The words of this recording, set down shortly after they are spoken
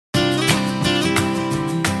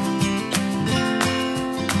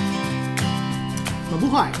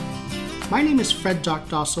Mabuhay! My name is Fred Doc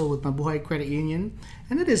Dossel with Mabuhay Credit Union,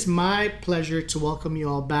 and it is my pleasure to welcome you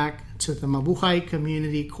all back to the Mabuhay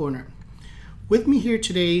Community Corner. With me here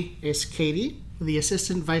today is Katie, the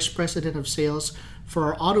Assistant Vice President of Sales for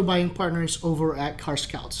our auto buying partners over at Car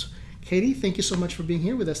Scouts. Katie, thank you so much for being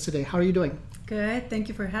here with us today. How are you doing? Good. Thank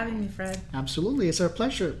you for having me, Fred. Absolutely. It's our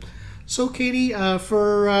pleasure. So, Katie,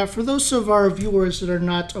 for those of our viewers that are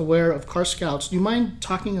not aware of Car Scouts, do you mind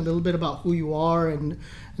talking a little bit about who you are and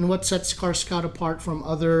what sets Car Scout apart from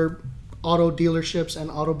other auto dealerships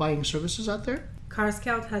and auto buying services out there? Car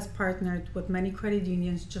Scout has partnered with many credit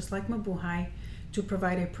unions, just like Mabuhay, to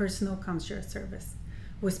provide a personal concierge service.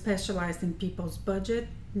 We specialize in people's budget,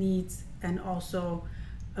 needs, and also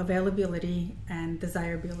availability and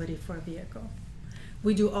desirability for a vehicle.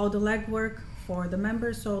 We do all the legwork for the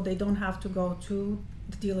members so they don't have to go to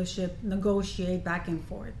the dealership, negotiate back and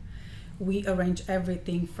forth. We arrange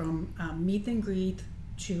everything from meet and greet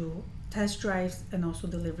to test drives and also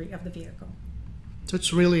delivery of the vehicle. So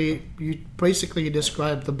it's really, you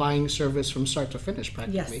describe the buying service from start to finish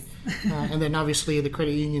practically. Yes. And then obviously the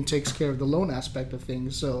credit union takes care of the loan aspect of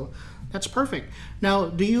things. So that's perfect. Now,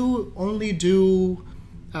 do you only do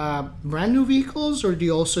brand new vehicles, or do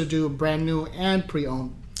you also do brand new and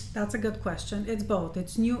pre-owned? That's a good question. It's both.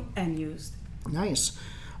 It's new and used. Nice.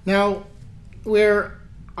 Now, we're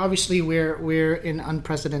in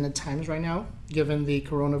unprecedented times right now, given the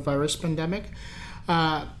coronavirus pandemic.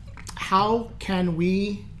 How can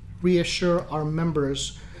we reassure our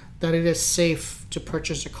members that it is safe to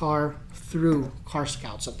purchase a car through Car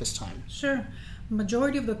Scouts at this time? Sure.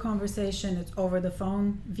 Majority of the conversation is over the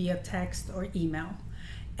phone, via text or email.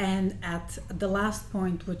 And at the last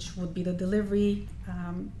point, which would be the delivery,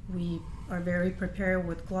 we are very prepared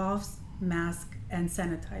with gloves, mask, and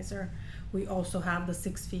sanitizer. We also have the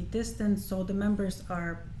 6 feet distance, so the members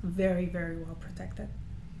are very, very well protected.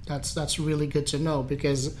 That's really good to know,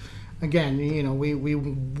 because again, we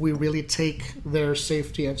really take their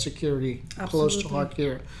safety and security close to heart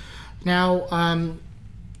here. Now,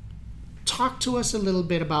 talk to us a little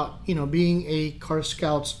bit about being a Car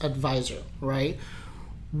Scouts advisor, right?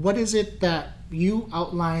 What is it that you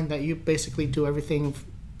outline that you basically do everything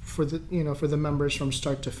for the members from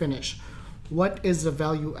start to finish? What is the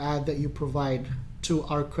value add that you provide to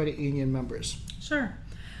our credit union members? Sure.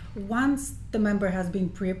 Once the member has been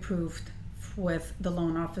pre-approved with the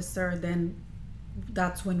loan officer, then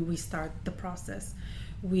that's when we start the process.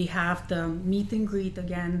 We have the meet and greet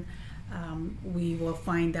again. We will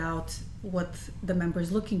find out what the member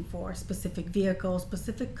is looking for, specific vehicle,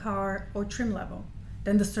 specific car, or trim level.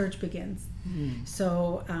 Then the search begins.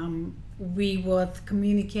 So we would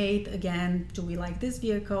communicate again, do we like this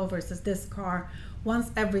vehicle versus this car? Once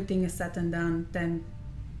everything is said and done, then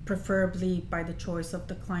preferably by the choice of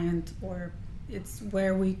the client, or it's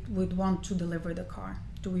where we would want to deliver the car.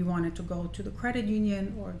 Do we want it to go to the credit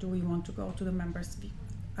union, or do we want to go to the member's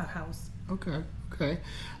house? Okay.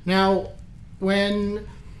 Now, when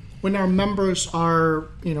our members are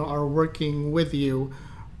working with you,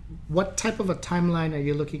 what type of a timeline are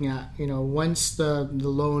you looking at? Once the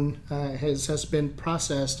loan has been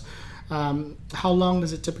processed, how long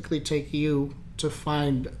does it typically take you to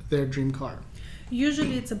find their dream car?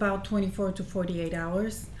 Usually it's about 24 to 48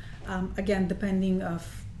 hours. Again, depending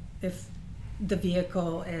if the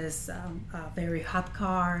vehicle is a very hot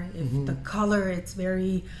car, if the color it's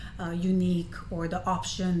very unique, or the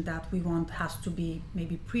option that we want has to be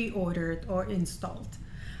maybe pre-ordered or installed.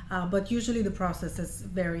 But usually the process is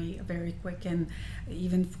very, very quick. And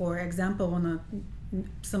even for example, when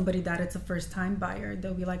somebody that it's a first time buyer,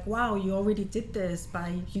 they'll be like, wow, you already did this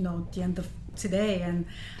by the end of today. And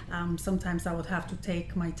sometimes I would have to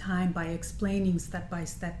take my time by explaining step by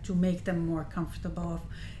step to make them more comfortable.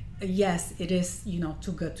 Yes, it is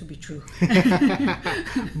too good to be true.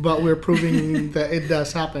 But we're proving that it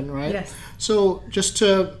does happen, right? Yes. So just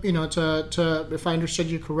to if I understood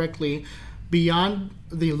you correctly, beyond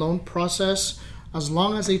the loan process, as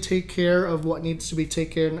long as they take care of what needs to be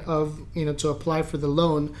taken of, to apply for the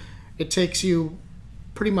loan, it takes you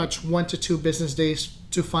pretty much 1 to 2 business days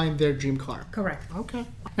to find their dream car. Correct. Okay.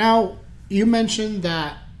 Now, you mentioned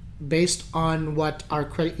that based on what our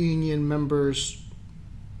credit union members,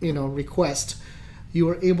 request, you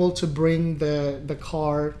were able to bring the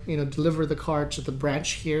car, deliver the car to the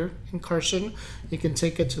branch here in Carson. You can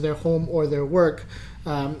take it to their home or their work,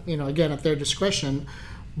 again, at their discretion.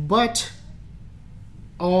 But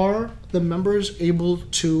are the members able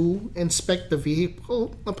to inspect the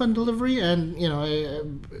vehicle upon delivery?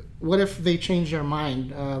 And, what if they change their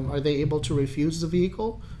mind? Are they able to refuse the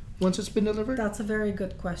vehicle once it's been delivered? That's a very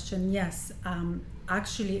good question. Yes.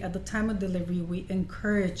 actually, at the time of delivery, we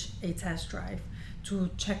encourage a test drive to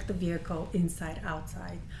check the vehicle inside,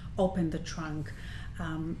 outside, open the trunk.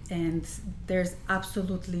 And there's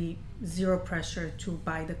absolutely zero pressure to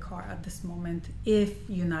buy the car at this moment if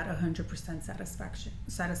you're not 100%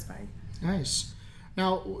 satisfied. Nice.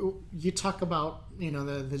 Now, you talk about,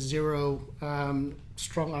 the zero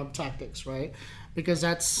strong arm tactics, right? Because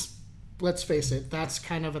that's, let's face it, that's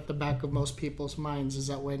kind of at the back of most people's minds, is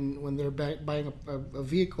that when they're buying a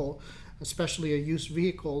vehicle, especially a used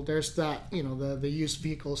vehicle, there's that, the used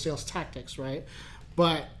vehicle sales tactics, right?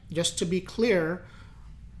 But just to be clear,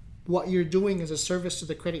 what you're doing is a service to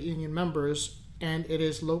the credit union members, and it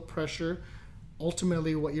is low pressure.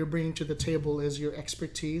 Ultimately, what you're bringing to the table is your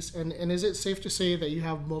expertise. And is it safe to say that you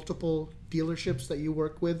have multiple dealerships that you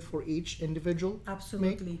work with for each individual?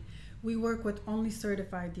 Absolutely. We work with only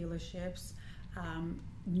certified dealerships,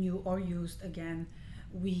 new or used. Again,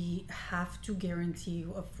 we have to guarantee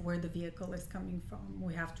of where the vehicle is coming from.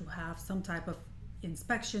 We have to have some type of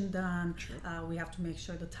inspection done. Sure. We have to make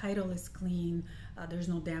sure the title is clean. There's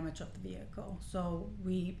no damage of the vehicle. So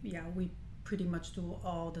we pretty much do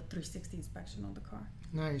all the 360 inspection on the car.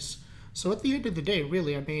 Nice. So at the end of the day,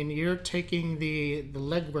 really, you're taking the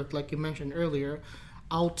legwork, like you mentioned earlier,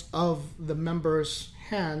 out of the members'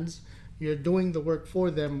 hands. You're doing the work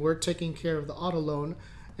for them. We're taking care of the auto loan.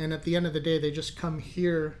 And at the end of the day, they just come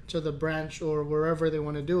here to the branch or wherever they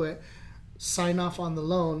want to do it, sign off on the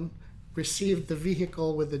loan, receive the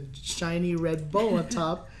vehicle with a shiny red bow on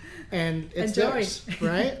top, and it's theirs,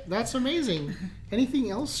 right? That's amazing. Anything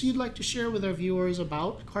else you'd like to share with our viewers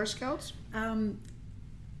about Car Scouts?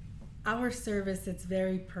 Our service, it's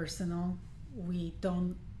very personal. We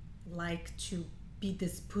don't like to be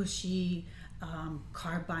this pushy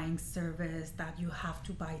car buying service that you have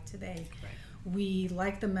to buy today. Right. We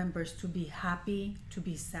like the members to be happy, to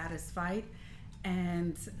be satisfied,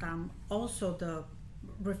 and also the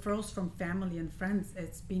referrals from family and friends.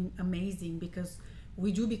 It's been amazing because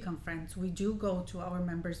we do become friends. We do go to our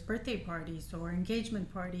members' birthday parties or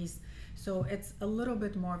engagement parties. So it's a little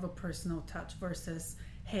bit more of a personal touch versus,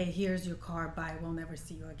 hey, here's your car, bye, we'll never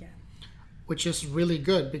see you again. Which is really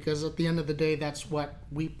good, because at the end of the day, that's what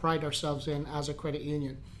we pride ourselves in as a credit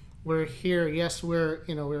union. We're here, yes, we're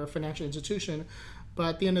a financial institution, but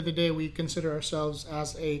at the end of the day, we consider ourselves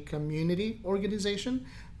as a community organization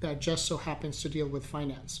that just so happens to deal with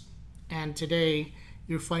finance. And today,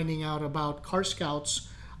 you're finding out about Car Scouts,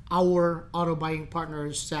 our auto buying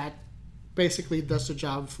partners that basically does the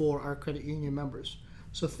job for our credit union members.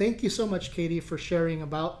 So thank you so much, Katie, for sharing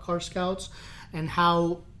about Car Scouts and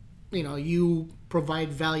how you provide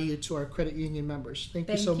value to our credit union members. Thank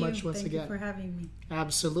you so much once again. Thank you for having me.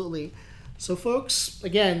 Absolutely. So folks,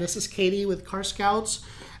 again, this is Katie with Car Scouts.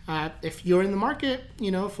 If you're in the market,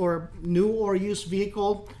 for new or used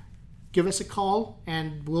vehicle, give us a call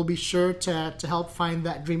and we'll be sure to help find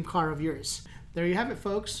that dream car of yours. There you have it,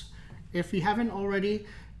 folks. If you haven't already,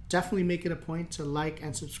 definitely make it a point to like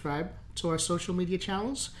and subscribe to our social media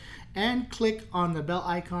channels and click on the bell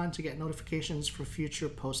icon to get notifications for future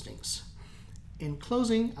postings. In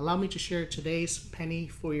closing, allow me to share today's penny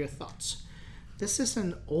for your thoughts. This is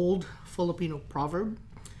an old Filipino proverb.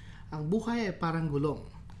 Ang buhay ay parang gulong.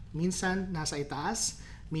 Minsan nasa itaas,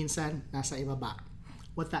 minsan nasa ibaba.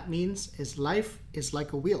 What that means is life is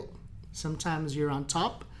like a wheel. Sometimes you're on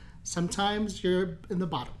top, sometimes you're in the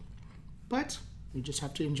bottom. But you just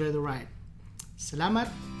have to enjoy the ride. Salamat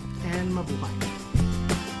and mabuhay.